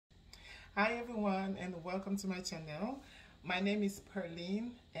Hi everyone and welcome to my channel. My name is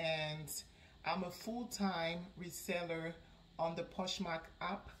Perleen and I'm a full-time reseller on the Poshmark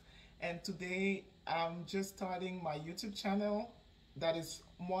app, and today I'm just starting my YouTube channel that is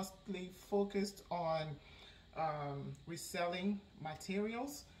mostly focused on reselling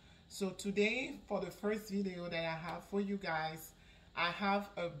materials. So today, for the first video that I have for you guys, I have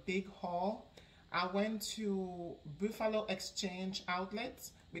a big haul. I went to Buffalo Exchange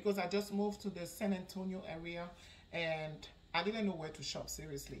outlets because I just moved to the San Antonio area and I didn't know where to shop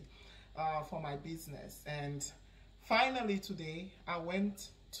seriously for my business. And finally today I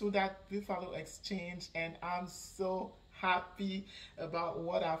went to that Buffalo Exchange and I'm so happy about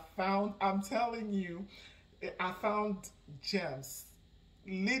what I found. I'm telling you, I found gems,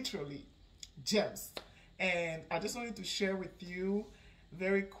 literally gems. And I just wanted to share with you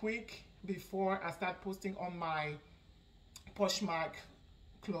very quick before I start posting on my Poshmark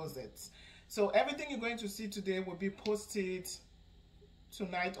closets. So everything you're going to see today will be posted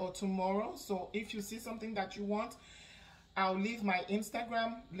tonight or tomorrow. So if you see something that you want, I'll leave my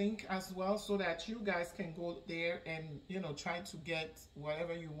Instagram link as well so that you guys can go there and, you know, try to get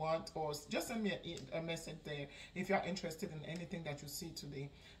whatever you want, or just send me a message there if you're interested in anything that you see today.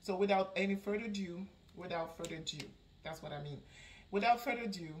 So without any further ado, that's what I mean. Without further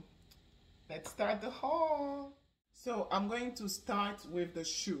ado, let's start the haul. So I'm going to start with the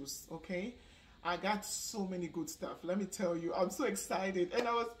shoes, okay? I got so many good stuff. Let me tell you, I'm so excited. And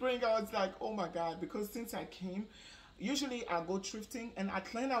I was like, oh my God, because since I came, usually I go thrifting, and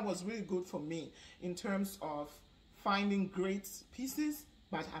Atlanta was really good for me in terms of finding great pieces,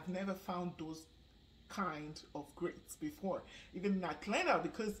 but I've never found those kind of greats before, even in Atlanta,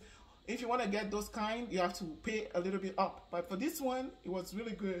 because if you want to get those kind, you have to pay a little bit up. But for this one, it was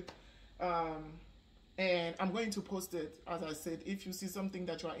really good. And I'm going to post it, as I said. If you see something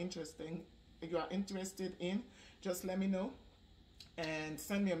that you are interested in, just let me know and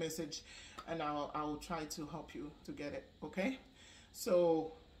send me a message, and I'll try to help you to get it. Okay,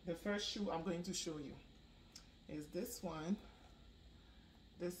 so the first shoe I'm going to show you is this one.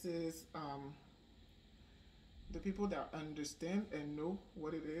 This is the people that understand and know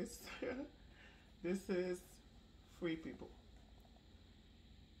what it is. This is Free People.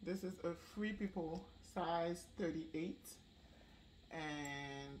 This is a Free People size 38,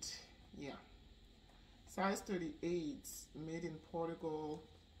 and yeah, size 38, made in Portugal.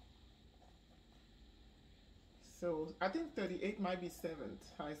 So I think 38 might be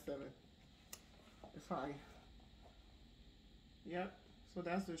size 7. Yeah, so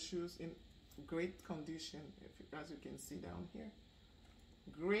that's the shoes in great condition, as you can see down here.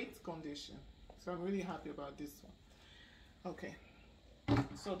 Great condition. So I'm really happy about this one. Okay,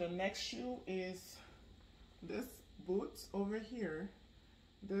 so the next shoe is this boot over here.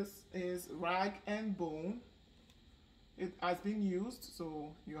 This is Rag and Bone. It has been used,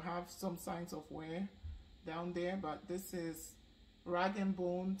 so you have some signs of wear down there, but this is Rag and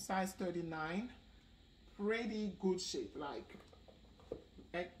Bone size 39. Pretty good shape, like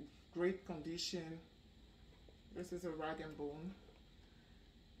great condition. This is a Rag and Bone,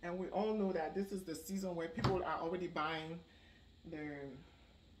 and we all know that this is the season where people are already buying the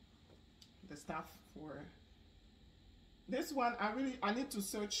stuff for this one. I need to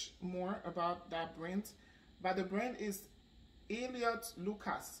search more about that brand, but the brand is Elliot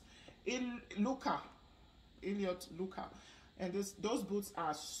Lucas. Elliot Luca. And those boots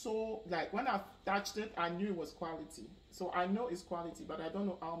are so, like, when I touched it, I knew it was quality. So I know it's quality, but I don't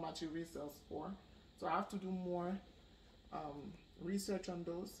know how much it resells for. So I have to do more research on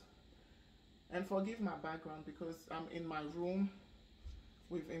those. And forgive my background because I'm in my room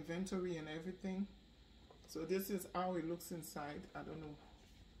with inventory and everything. So this is how it looks inside. I don't know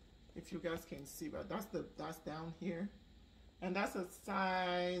if you guys can see, but that's down here. And that's a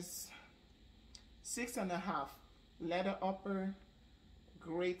size 6.5. Leather upper,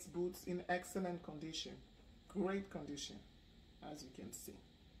 great boots in excellent condition. Great condition, as you can see.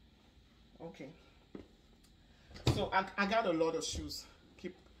 Okay. So I got a lot of shoes.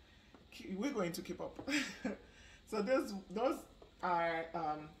 We're going to keep up. So those are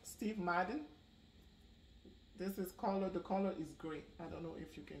Steve Madden. This is color. The color is gray. I don't know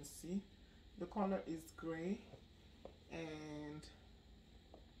if you can see. The color is gray, and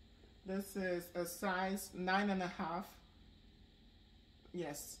this is a size 9.5.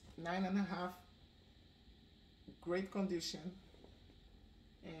 Yes, 9.5. Great condition,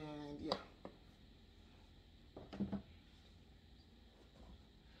 and yeah.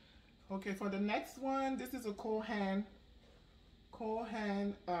 Okay, for the next one, this is a Cohan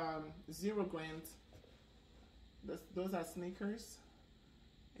Zero Grant. Those are sneakers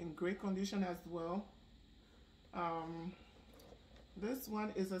in great condition as well. This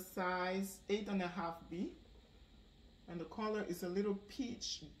one is a size 8.5B, and the color is a little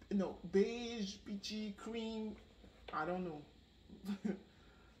peach, beige, peachy, cream, I don't know.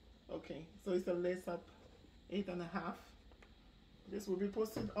 Okay, so it's a lace up 8.5. This will be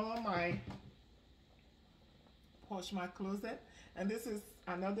posted on my Poshmark closet. And this is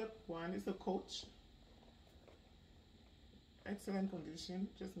another one. It's a Coach. Excellent condition,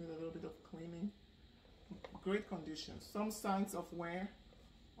 just need a little bit of cleaning. Great condition. Some signs of wear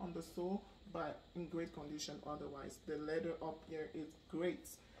on the sole, but in great condition otherwise. The leather up here is great.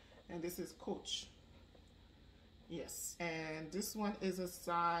 And this is Coach. Yes, and this one is a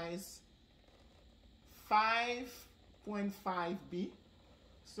size 5.5B.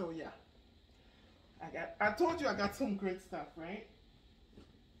 So yeah, I told you I got some great stuff, right?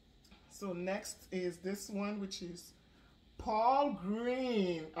 So next is this one, which is Paul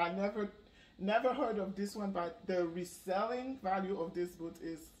Green. I never heard of this one, but the reselling value of this boot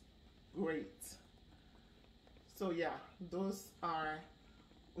is great. So yeah, those are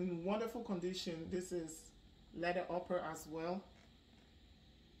in wonderful condition. This is leather upper as well,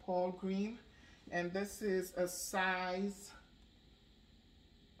 Paul Green, and this is a size,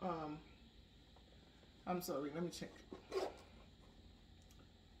 I'm sorry, let me check.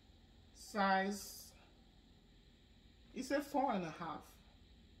 Size, it said 4.5.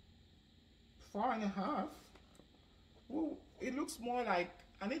 4.5. Well, it looks more like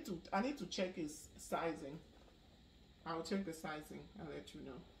I need to check his sizing. I'll check the sizing and let you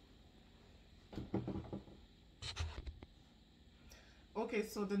know. Okay,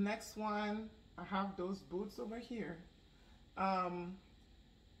 so the next one, I have those boots over here.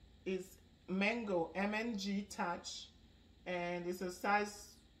 Is Mango MNG Touch, and it's a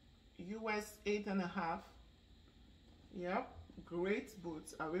size US 8.5. Yep, great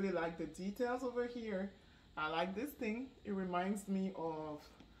boots. I really like the details over here. I like this thing. It reminds me of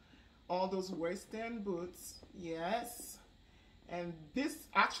all those Western boots. Yes. And this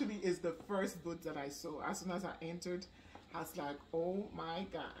actually is the first boot that I saw. As soon as I entered, I was like, oh my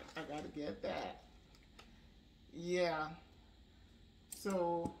God, I gotta get that. Yeah.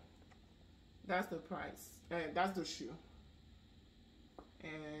 So that's the price. That's the shoe.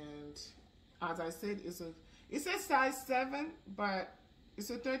 And as I said, it's a size 7, but it's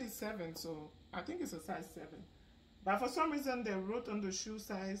a 37, so I think it's a size 7. But for some reason, they wrote on the shoe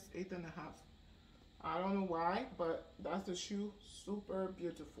size 8.5. I don't know why, but that's the shoe. Super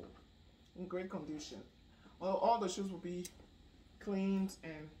beautiful, in great condition. Well, all the shoes will be cleaned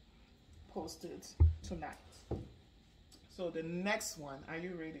and posted tonight. So the next one, are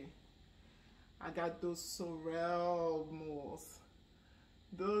you ready? I got those Sorel moles.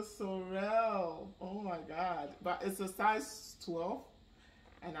 Those Sorel, oh my God. But it's a size 12,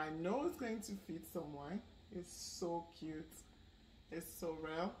 and I know it's going to fit someone. It's so cute. It's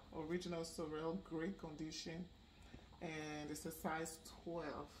Sorel, original Sorel, great condition, and it's a size 12.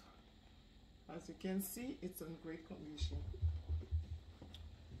 As you can see, it's in great condition.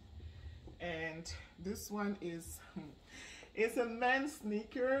 And this one is, it's a men's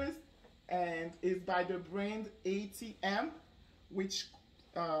sneakers, and it's by the brand ATM, which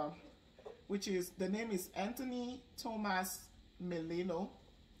is, the name is Anthony Thomas Melillo,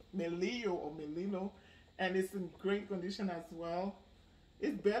 and it's in great condition as well.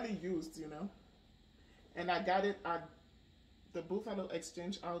 It's barely used, you know. And I got it at the Buffalo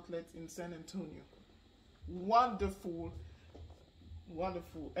Exchange outlet in San Antonio. Wonderful,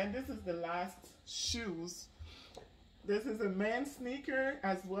 wonderful. And this is the last shoes. This is a men's sneaker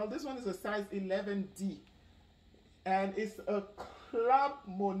as well. This one is a size 11D. And it's a Club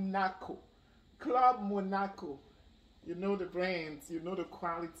Monaco. Club Monaco. You know the brands, you know the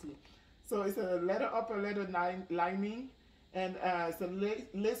quality. So it's a leather upper, leather lining, and it's a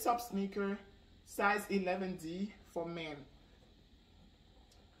lace-up sneaker, size 11D for men.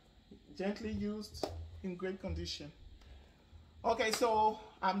 Gently used, in great condition. Okay, so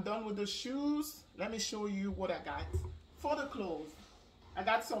I'm done with the shoes. Let me show you what I got for the clothes. I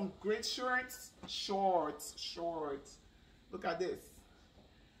got some great shorts. Look at this.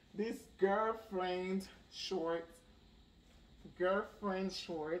 This girlfriend shorts.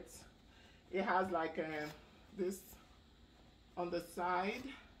 It has like this on the side,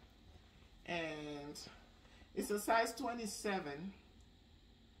 and it's a size 27,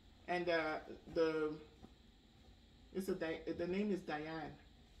 and the name is Diane.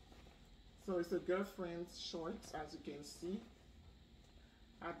 So it's a girlfriend's shorts, as you can see.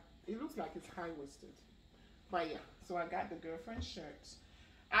 It looks like it's high-waisted, but yeah. So I got the girlfriend shirts.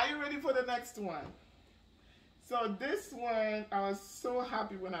 Are you ready for the next one? So this one, I was so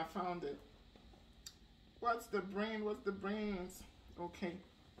happy when I found it. What's the brand? What's the brand? Okay.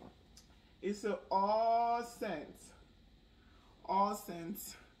 It's a all cents,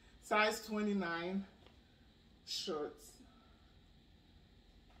 size 29 shirts.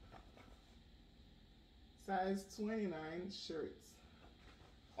 Size 29 shirts.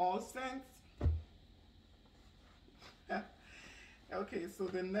 All cents. Okay, so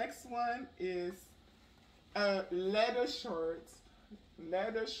the next one is a leather short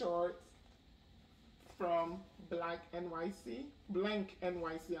from Blank NYC,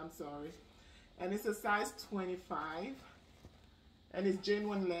 I'm sorry. And it's a size 25 and it's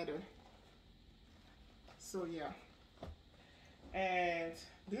genuine leather. So yeah. And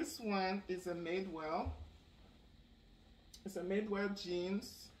this one is a Madewell. It's a Madewell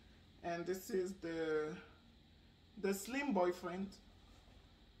jeans, and this is the Slim Boyfriend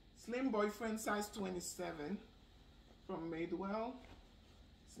size 27 from Madewell.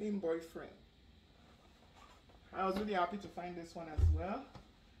 Slim Boyfriend. I was really happy to find this one as well.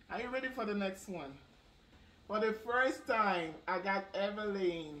 Are you ready for the next one? For the first time, I got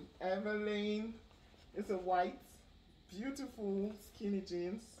Everlane. Everlane is a white, beautiful skinny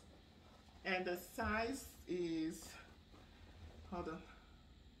jeans, and the size is, hold on.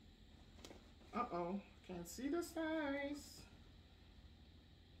 Uh-oh, can't see the size.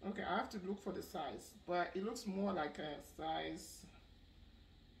 Okay, I have to look for the size, but it looks more like a size,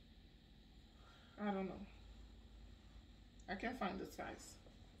 I don't know. I can't find the size.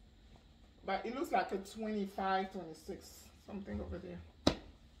 But it looks like a 25, 26, something over there.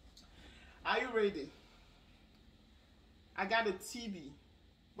 Are you ready? I got a TB,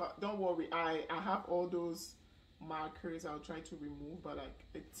 but don't worry, I have all those markers I'll try to remove, but like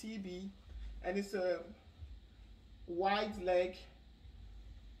a TB, and it's a wide leg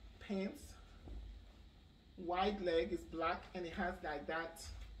pants. Wide leg is black, and it has like that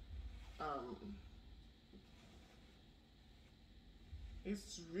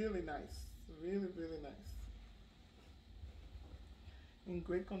it's really nice, really nice, in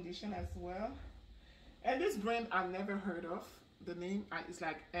great condition as well. And this brand I never heard of. The name is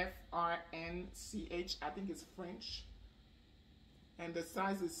like FRNCH. I think it's French, and the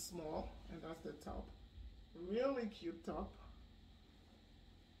size is small, and that's the top. Really cute top,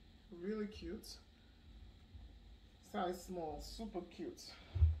 really cute. Size small, super cute.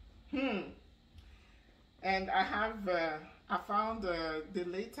 And I have I found the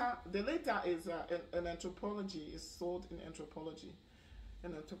later is an anthropology, is sold in anthropology.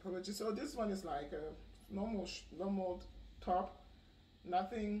 So this one is like a normal top,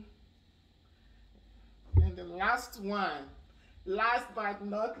 nothing. And the last one, last but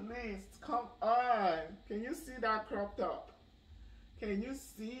not least, come on, can you see that crop top? Can you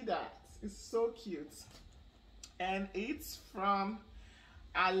see that? It's so cute, and it's from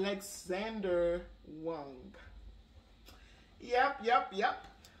Alexander Wang. Yep.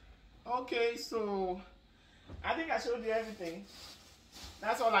 Okay, so I think I showed you everything.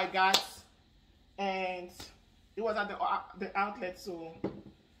 That's all I got, and it was at the outlet, so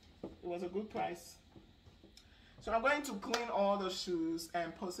it was a good price. So I'm going to clean all the shoes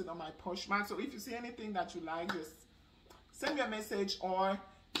and post it on my Poshmark. So if you see anything that you like, just send me a message or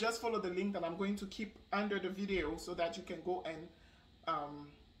just follow the link that I'm going to keep under the video so that you can go and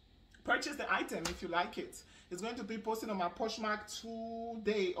purchase the item if you like it. It's going to be posted on my Poshmark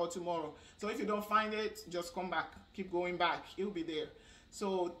today or tomorrow. So if you don't find it, just come back. Keep going back. It'll be there.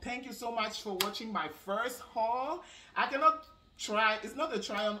 So thank you so much for watching my first haul. I cannot try. It's not a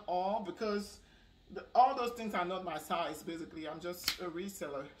try on all because all those things are not my size. Basically, I'm just a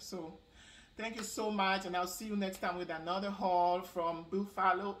reseller. So thank you so much, and I'll see you next time with another haul from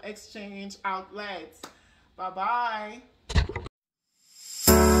Buffalo Exchange Outlet. Bye-bye.